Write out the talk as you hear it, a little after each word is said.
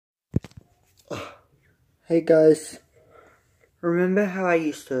Hey guys, remember how I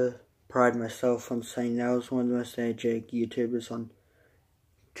used to pride myself on saying that I was one of the most energetic YouTubers on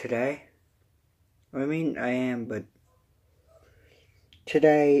today? I mean, I am, but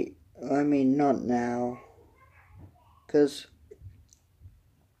today, not now, because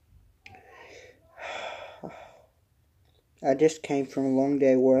I just came from a long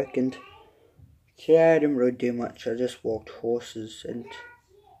day of work and today I didn't really do much. I just walked horses and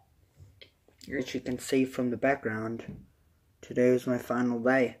as you can see from the background, today was my final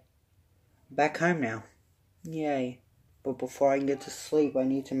day. Back home now. Yay. But before I can get to sleep, I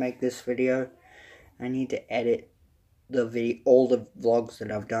need to make this video. I need to edit all the vlogs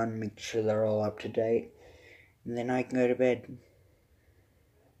that I've done, make sure they're all up to date, and then I can go to bed.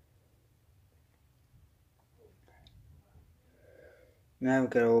 Now I've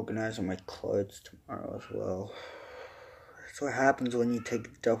got to organize all my clothes tomorrow as well. That's what happens when you take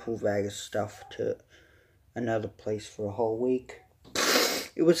a duffel bag of stuff to another place for a whole week.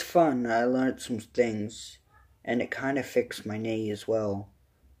 It was fun. I learned some things, and it kind of fixed my knee as well.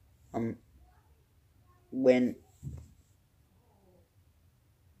 When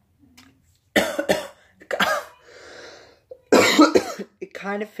it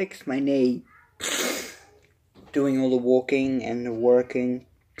kind of fixed my knee. Doing all the walking and the working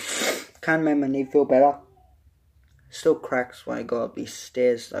kind of made my knee feel better. Still cracks when I go up these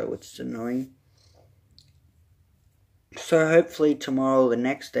stairs though, which is annoying. So hopefully tomorrow, the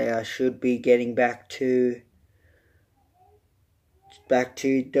next day, I should be getting back to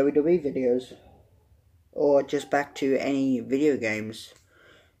WWE videos. Or just back to any video games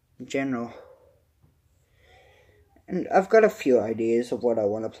in general. And I've got a few ideas of what I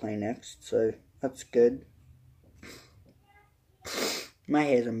want to play next, so that's good. My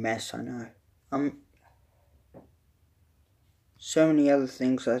hair's a mess, I know. So many other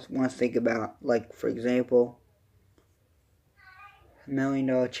things I want to think about, like, for example, $1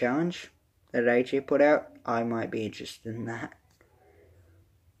 Million Challenge that AJ put out. I might be interested in that.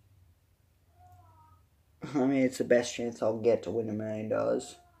 I mean, it's the best chance I'll get to win $1 million.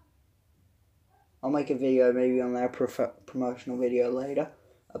 I'll make a video maybe on that promotional video later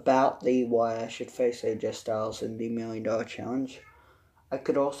about why I should face AJ Styles in the $1 Million Challenge. I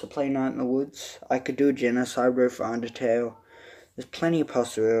could also play Night in the Woods. I could do a genocide route for Undertale. There's plenty of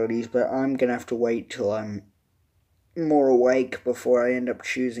possibilities, but I'm going to have to wait till I'm more awake before I end up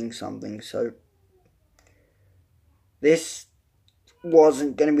choosing something. So, this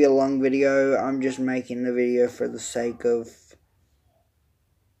wasn't going to be a long video. I'm just making the video for the sake of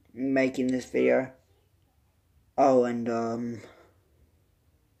making this video. Oh, and,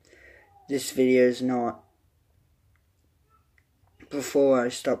 this video is not... Before I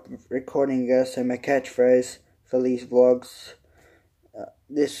stop recording, I gotta say my catchphrase for these vlogs.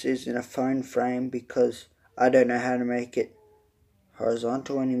 This is in a phone frame because I don't know how to make it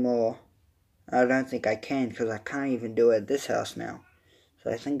horizontal anymore. I don't think I can because I can't even do it at this house now.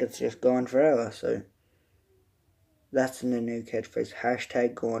 So I think it's just gone forever. So that's in the new catchphrase.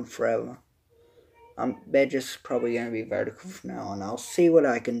 Hashtag gone forever. They're just probably going to be vertical from now on. I'll see what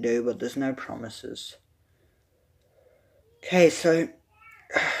I can do, but there's no promises. Okay, so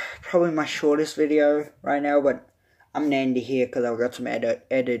probably my shortest video right now, but I'm going to end it here because I've got some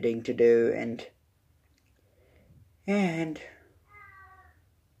editing to do, and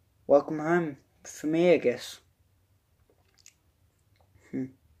welcome home for me, I guess.